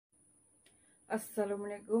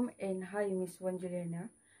Assalamualaikum and hi Miss Wan Juliana.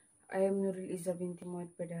 I am Nurul Izzah binti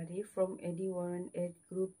Muhammad Padari from AD 118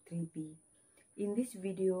 Group 3B. In this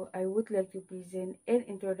video, I would like to present an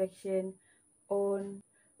introduction on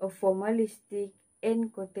a formalistic and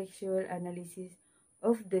contextual analysis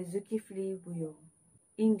of the Dzulkifli Buyong.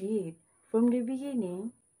 Indeed, from the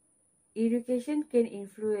beginning, education can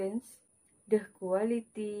influence the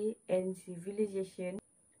quality and civilization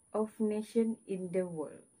of nations in the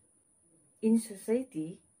world. In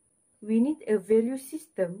society, we need a value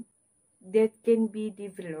system that can be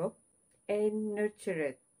developed and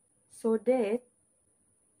nurtured so that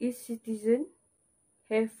each citizen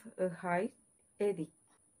have a high ethic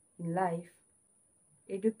in life.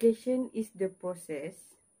 Education is the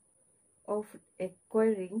process of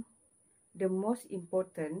acquiring the most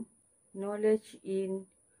important knowledge in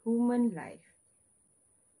human life.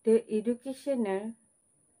 The educational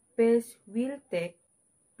phase will take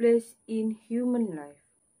place in human life,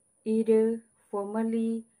 either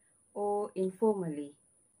formally or informally.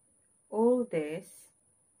 All this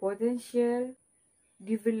potential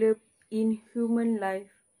developed in human life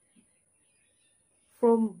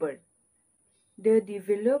from birth. The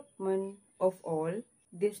development of all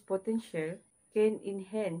this potential can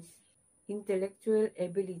enhance intellectual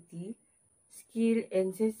ability, skill,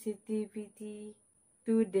 and sensitivity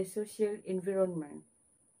to the social environment,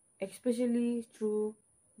 especially through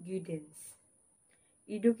guidance.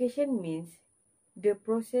 Education means the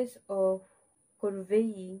process of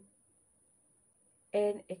conveying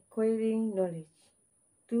and acquiring knowledge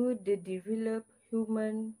to the developed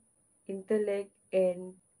human intellect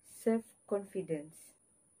and self-confidence.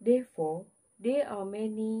 Therefore, there are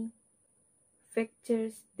many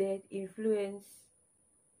factors that influence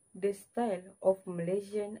the style of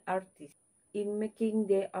Malaysian artists in making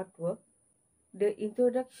their artwork. The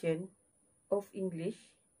introduction of English,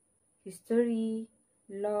 history,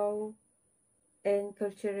 law, and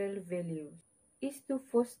cultural values is to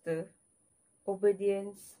foster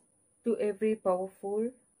obedience to every powerful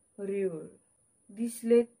rule. This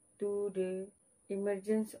led to the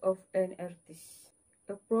emergence of an artist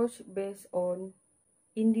approach based on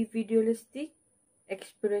individualistic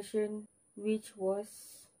expression, which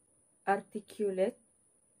was articulate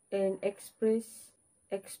and expressed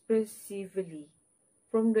expressively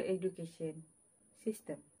from the education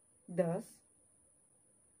system. Thus,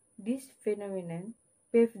 this phenomenon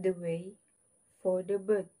paved the way for the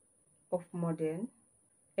birth of modern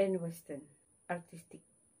and Western artistic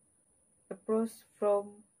approach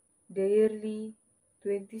from the early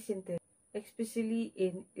 20th century, especially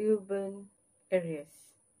in urban areas.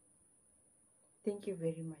 Thank you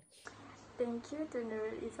very much. Thank you to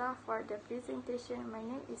Nurul Izzah for the presentation. My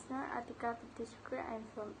name is Nur Atikah. I'm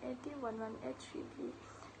from AD 118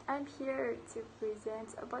 I'm here to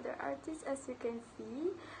present about the artist. As you can see,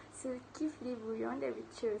 Dzulkifli Buyong that we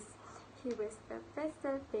chose. He was a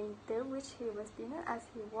pastel painter, which he was known as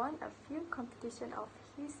he won a few competitions of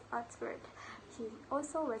his artwork. He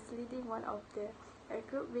also was leading one of the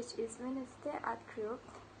group, which is Wednesday Art Group,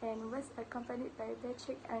 and was accompanied by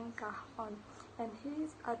Patrick and Kahon. And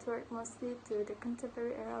his artwork mostly to the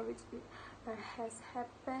contemporary era, which has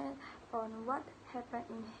happened on what happened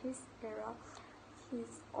in his era.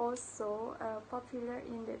 He's also popular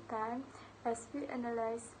in the time, as we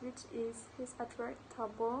analyze, which is his artwork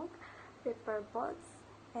Tabong, Paper Boats,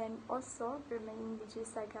 and also Remaining Biji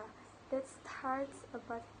Saga. That starts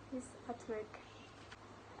about his artwork.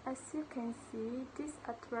 As you can see, this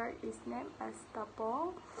artwork is named as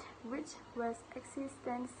Tabong, which was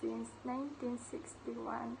existent since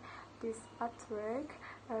 1961. This artwork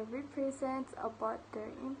represents about the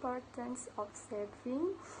importance of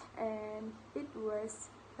saving, and it was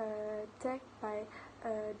tagged by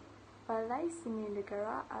Balai Seni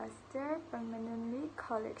Negara as their permanently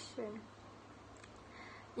collection.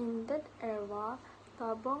 In that era,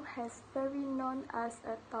 Tabong has very known as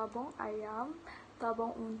a Tabong Ayam,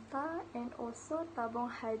 Tabong Unta, and also Tabong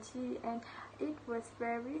Haji, and it was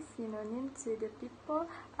very synonym to the people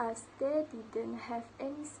as they didn't have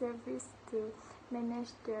any service to manage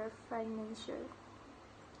their financial.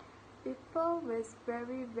 People was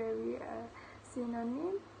very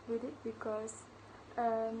synonym with it because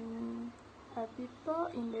people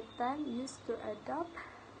in the time used to adopt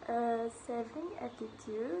a saving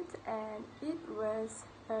attitude, and it was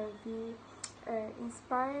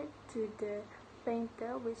inspired to the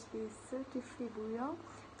painter, which is Dzulkifli Buyong,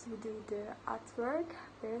 to do the artwork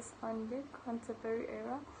based on the contemporary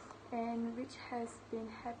era, and which has been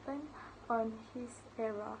happened on his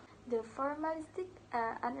era. The formalistic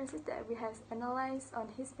analysis that we have analyzed on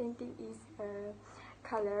his painting is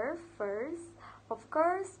color first. Of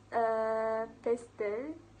course,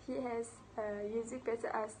 pastel. He has using pastel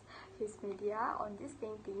as his media on this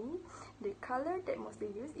painting. The color that mostly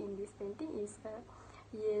used in this painting is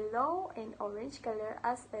yellow and orange color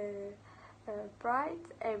as bright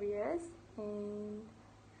areas, and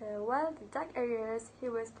while the dark areas he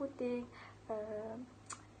was putting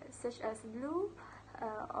such as blue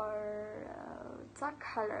or dark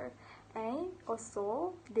color. And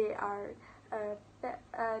also they are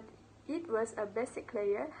it was a basic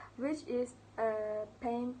layer, which is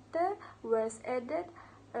painter was added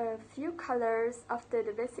a few colors after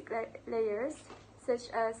the basic layers, such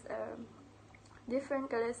as different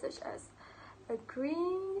colors such as a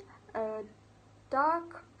green,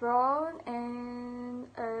 dark brown, and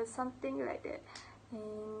something like that.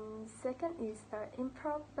 And second is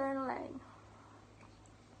improper line.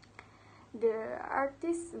 The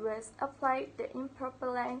artist was applied the improper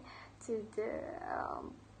line to the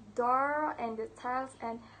door and the tiles,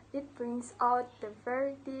 and it brings out the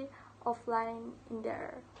variety of line in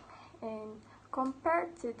there. And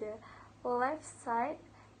compared to the left side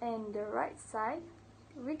and the right side,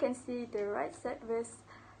 we can see the right side was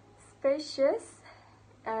spacious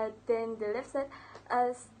than the left side,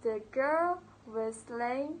 as the girl was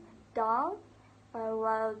laying down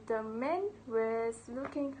while the man was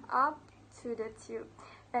looking up to the tube,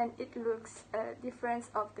 and it looks a difference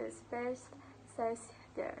of the space size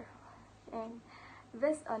there. And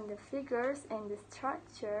based on the figures and the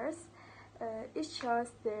structures, it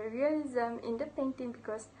shows the realism in the painting,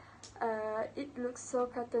 because it looks so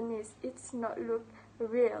cartoonish, it's not look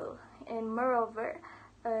real. And moreover,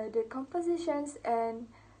 the compositions and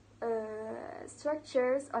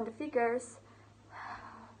structures on the figures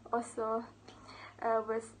also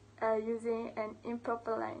was using an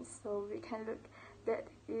improper line, so we can look that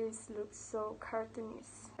is looks so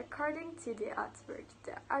cartoonish. According to the artwork,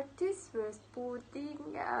 the artist was putting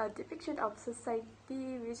a depiction of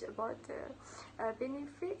society, which about the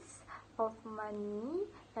benefits of money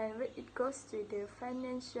and when it goes to the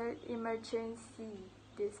financial emergency.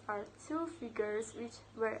 These are two figures which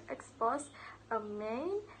were exposed, a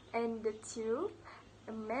man and the tube,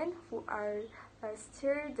 a man who are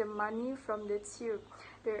steal the money from the tube.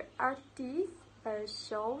 The artist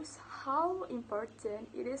shows how important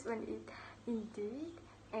it is when it indeed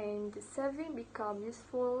and the saving become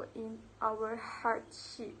useful in our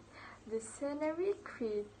hardship. The scenery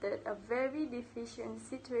created a very difficult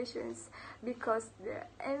situations because the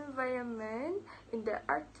environment in the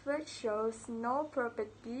artwork shows no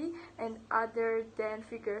property and other than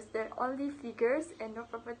figures. There are only figures and no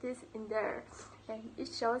properties in there, and it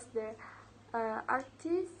shows the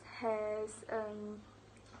artist has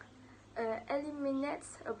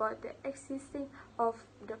eliminates about the existing of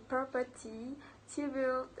the property to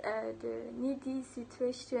build the needy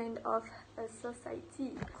situation of a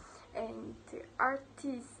society. And the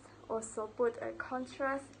artist also put a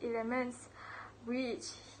contrast elements, which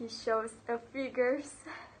he shows a figures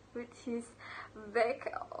with his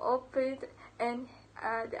back open, and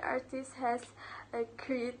the artist has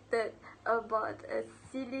created about a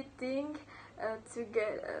silly thing to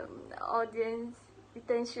get audience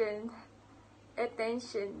attention.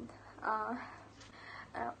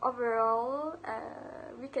 Overall,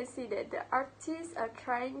 we can see that the artists are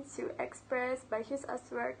trying to express by his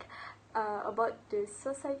artwork about the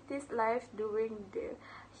society's life during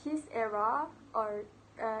his era or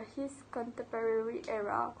his contemporary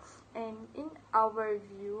era. And in our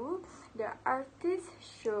view, the artist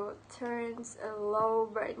show turns a low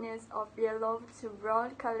brightness of yellow to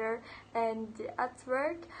brown color, and the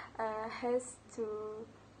artwork has to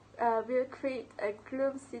will create a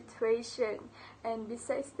gloom situation. And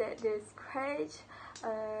besides that, the scratch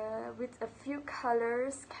with a few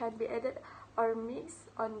colors can be added or mixed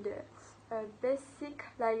on the basic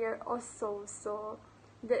layer also, so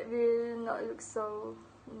that will not look so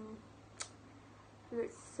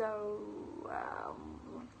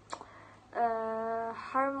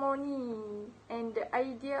harmony. And the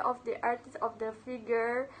idea of the artist of the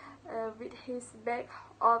figure with his back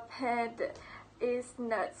open is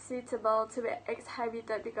not suitable to be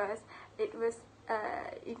exhibited because it was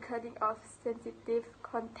encoding of sensitive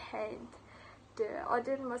content. The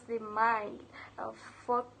audience mostly mind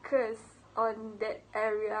focus on that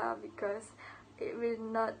area because it will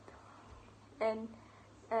not, and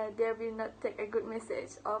they will not take a good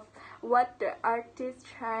message of what the artist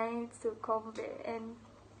trying to convey. And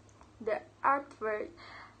the artwork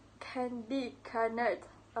can be garnered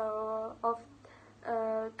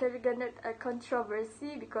a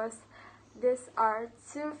controversy because these are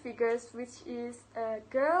two figures, which is a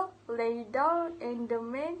girl lay down and the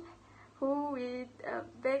man who with a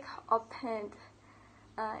back opened,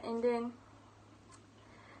 and then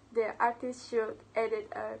the artist should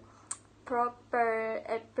edit a proper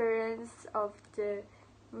appearance of the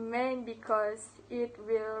man because it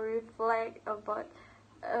will reflect about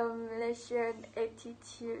Malaysian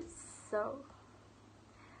attitude. So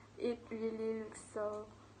it really looks so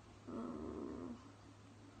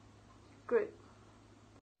good.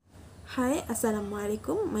 Hi,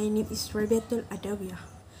 Assalamualaikum. My name is Rabiatul Adawiyah.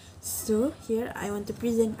 So here I want to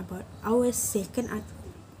present about our second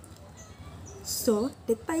artwork. So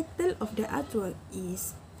the title of the artwork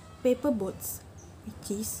is Paper Boats,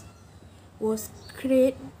 which was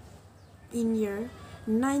created in year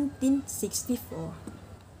 1964.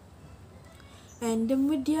 And the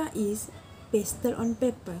media is pastel on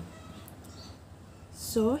paper.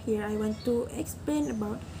 So here I want to explain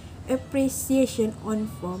about appreciation on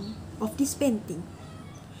form of this painting.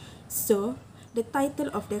 So the title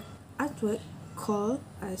of the artwork called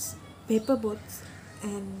as Paper Boats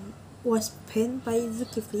and was painted by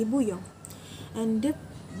Dzulkifli Buyong, and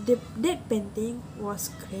that painting was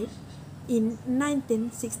created in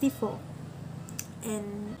 1964.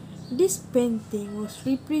 And this painting was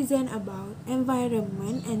represent about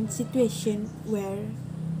environment and situation where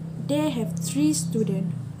they have 3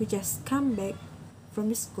 students who just come back from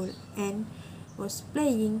the school and was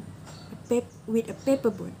playing with a paper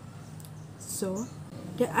boat. So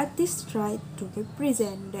the artist tried to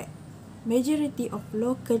represent the majority of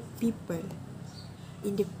local people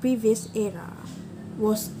in the previous era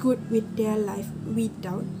was good with their life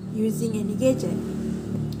without using any gadget.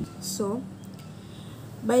 So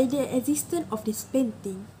by the existence of this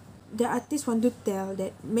painting, the artist want to tell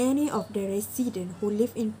that many of the residents who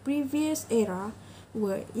lived in previous era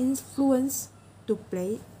were influenced to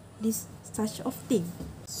play this such of thing.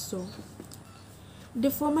 So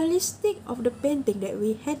the formalistic of the painting that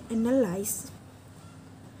we had analyzed,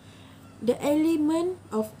 the element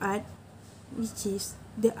of art which is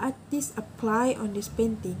the artist apply on this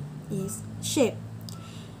painting is shape.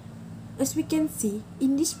 As we can see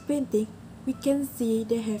in this painting, we can see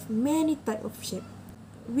they have many type of shape.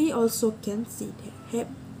 We also can see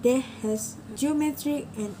they has geometric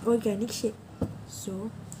and organic shape.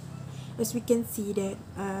 So as we can see that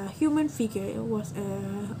human figure was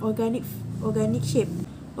organic shape.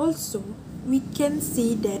 Also we can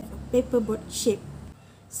see that paper boat shape.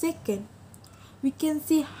 Second, we can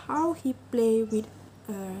see how he play with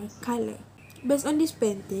color. Based on this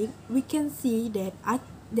painting, we can see that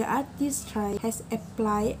the artist has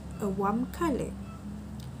applied a warm color.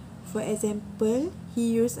 For example,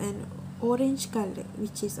 he used an orange color,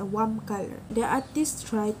 which is a warm color. The artist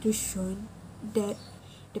tried to show that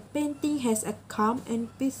the painting has a calm and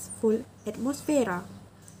peaceful atmosphere.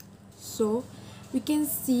 So we can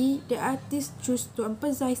see the artist choose to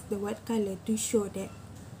emphasize the white color to show that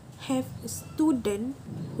have students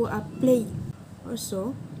who are playing.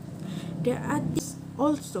 Also, the artist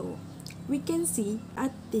we can see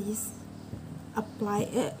artists apply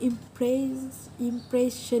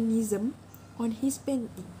impressionism on his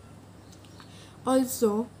painting.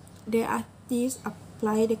 Also, the artist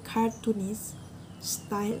apply the cartoonist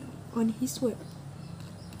style on his work.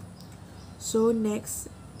 So next,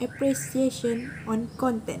 appreciation on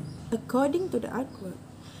content. According to the artwork,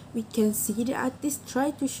 we can see the artist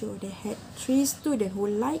try to show they had 3 students who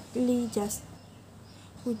likely just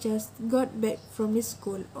got back from the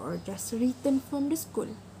school or just returned from the school,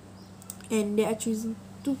 and they are choosing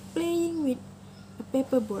to playing with a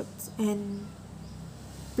paper boats and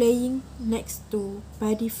playing next to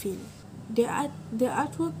paddy field. The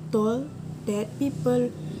artwork told that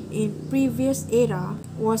people in previous era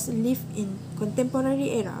was live in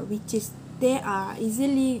contemporary era, which is they are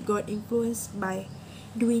easily got influenced by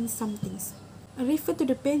doing some things. Refer to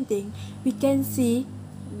the painting, we can see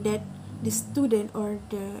that the student or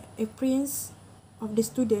the appearance of the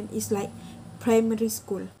student is like primary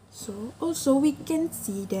school. So also we can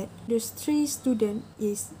see that those 3 students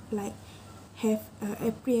is like have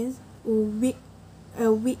appearance weak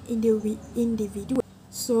individual.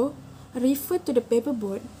 So refer to the paper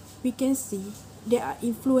board, we can see they are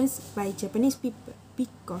influenced by Japanese people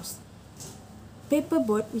because paper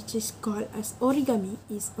board, which is called as origami,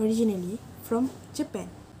 is originally from Japan.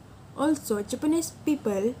 Also, Japanese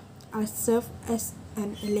people are served as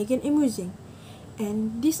an elegant amusing,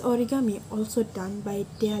 and this origami also done by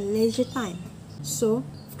their leisure time. So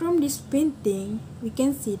from this painting, we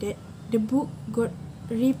can see that the book got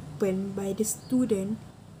written by the student,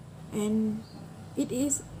 and it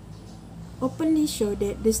is openly show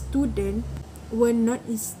that the student were not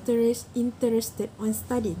interested on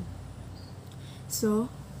studying. So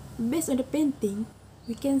based on the painting,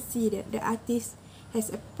 we can see that the artist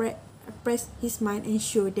has press his mind and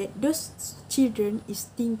show that those children is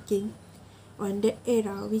thinking on that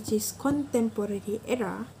era, which is contemporary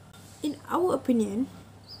era. In our opinion,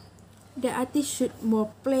 the artist should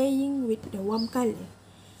more playing with the warm color,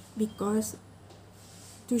 because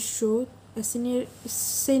to show a scenery,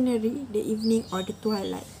 the evening or the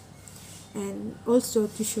twilight, and also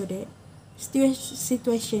to show that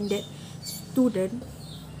situation that student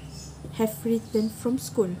have written from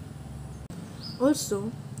school.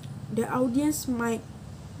 Also, the audience might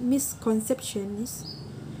misconception is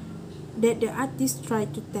that the artist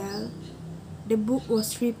tried to tell the book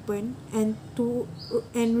was written and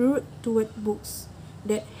wrote toward books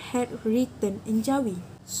that had written in Jawi.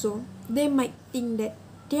 So they might think that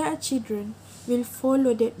their children will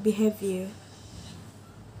follow that behavior,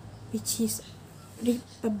 which is read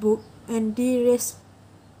a book and be respectful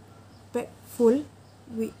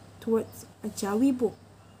towards a Jawi book.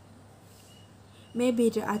 Maybe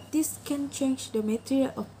the artist can change the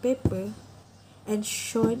material of paper and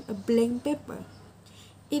show a blank paper.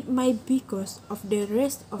 It might be because of the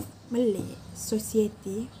rest of Malay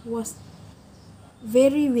society was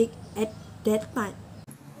very weak at that time.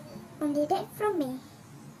 Only that from me.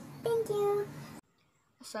 Thank you.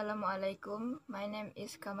 Assalamualaikum. My name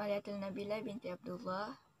is Kamaliahtul Nabila binti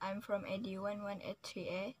Abdullah. I'm from AD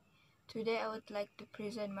 1183A. Today I would like to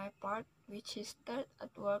present my part, which is third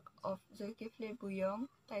artwork of Dzulkifli Buyong,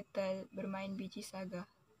 titled Bermain Biji Saga.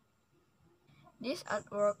 This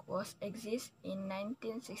artwork was exist in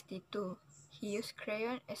 1962. He used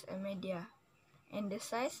crayon as a media, and the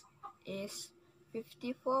size is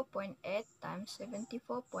 54.8 times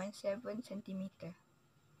 74.7 centimeter.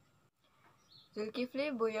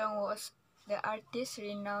 Dzulkifli Buyong was the artist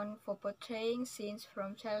renowned for portraying scenes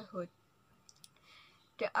from childhood.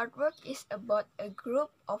 The artwork is about a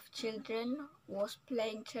group of children was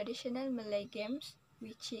playing traditional Malay games,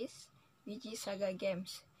 which is Biji Saga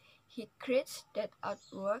games. He creates that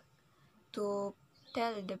artwork to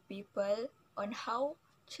tell the people on how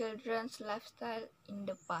children's lifestyle in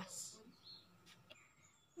the past.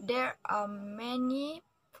 There are many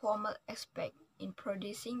formal aspects in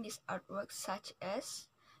producing this artwork, such as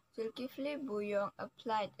Dzulkifli Buyong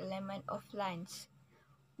applied element of lines.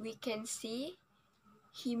 We can see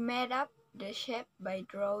he made up the shape by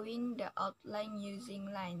drawing the outline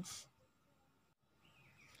using lines.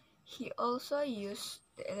 He also used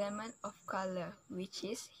the element of color, which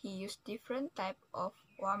is he used different type of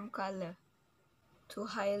warm color to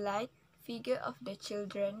highlight figure of the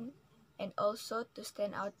children and also to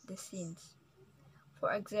stand out the scenes.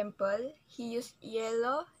 For example, he used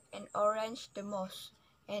yellow and orange the most,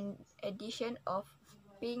 and addition of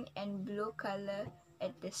pink and blue color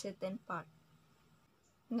at the certain part.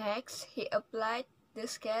 Next, he applied the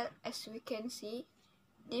scale. As we can see,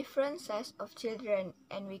 different size of children,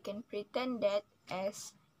 and we can pretend that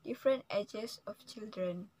as different ages of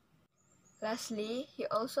children. Lastly, he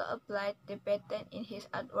also applied the pattern in his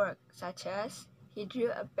artwork, such as he drew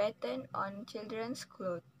a pattern on children's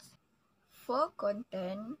clothes. For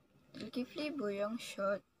content, Dzulkifli Buyong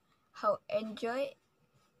showed how enjoy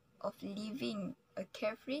of living a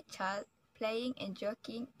carefree child playing and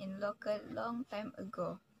joking in local long time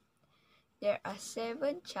ago. There are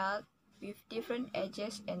 7 children with different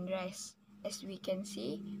ages and race, as we can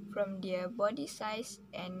see from their body size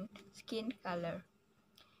and skin color.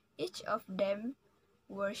 Each of them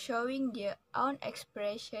were showing their own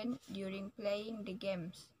expression during playing the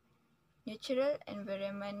games. Natural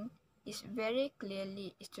environment is very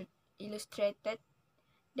clearly illustrated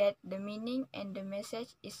that the meaning and the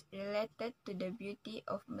message is related to the beauty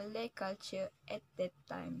of Malay culture at that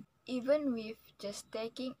time. Even with just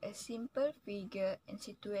taking a simple figure and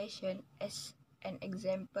situation as an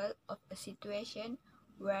example of a situation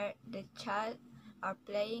where the child are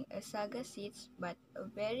playing a saga seeds, but a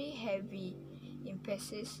very heavy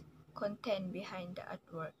emphasis content behind the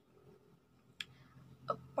artwork.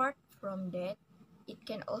 Apart from that, it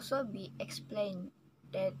can also be explained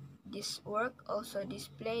that this work also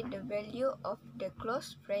displays the value of the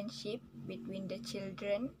close friendship between the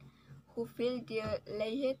children who fill their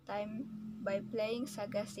leisure time by playing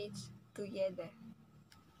saga seeds together.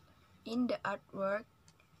 In the artwork,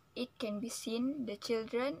 it can be seen the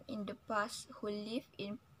children in the past who live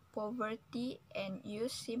in poverty and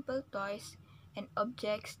use simple toys and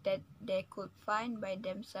objects that they could find by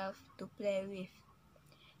themselves to play with.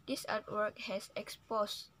 This artwork has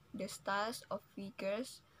exposed the styles of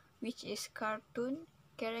figures, which is cartoon,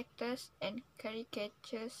 characters, and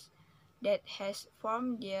caricatures that has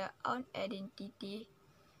formed their own identity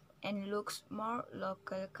and looks more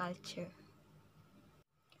local culture.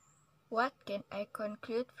 What can I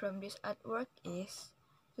conclude from this artwork is,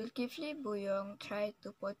 Dzulkifli Buyong tried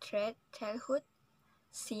to portray childhood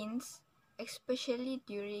scenes, especially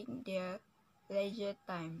during their leisure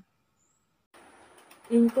time.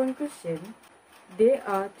 In conclusion, there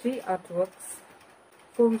are three artworks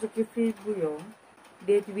from Dzulkifli Buyong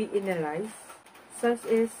that we analyze, such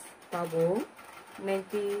as Tabung,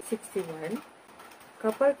 1961,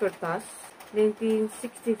 Kapal Kertas,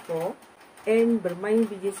 1964, and Bermain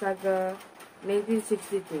Biji Saga,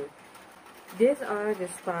 1962. These are the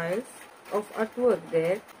styles of artwork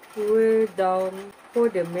that were done for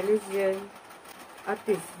the Malaysian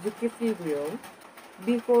artist Dzulkifli Buyong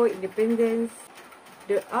before independence.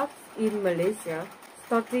 The arts in Malaysia,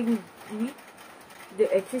 starting with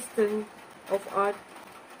the existence of art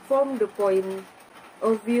from the point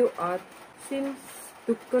of view art, seems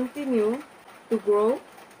to continue to grow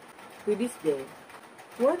to this day.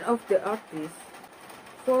 One of the artists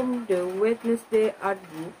from the Wednesday art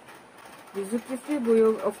group, the Dzulkifli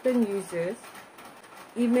Buyong often uses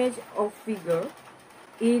image of figure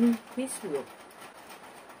in his work.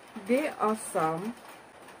 There are some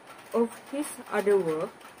of his other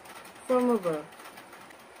work from above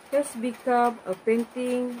has become a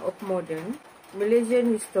painting of modern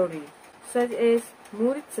Malaysian history, such as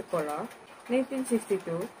Murid Sekolah,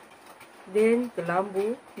 1962, then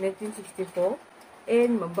Kelambu, 1964,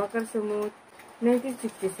 and Membakar Semut,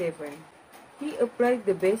 1967. He applied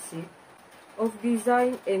the basic of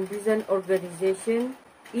design and design organization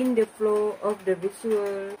in the flow of the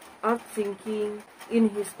visual art thinking in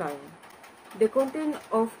his time. The content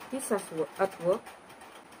of his artwork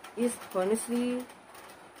is honestly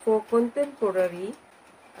for contemporary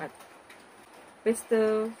art,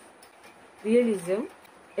 pastel, realism,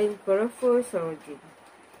 and colorful surrounding.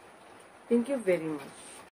 Thank you very much.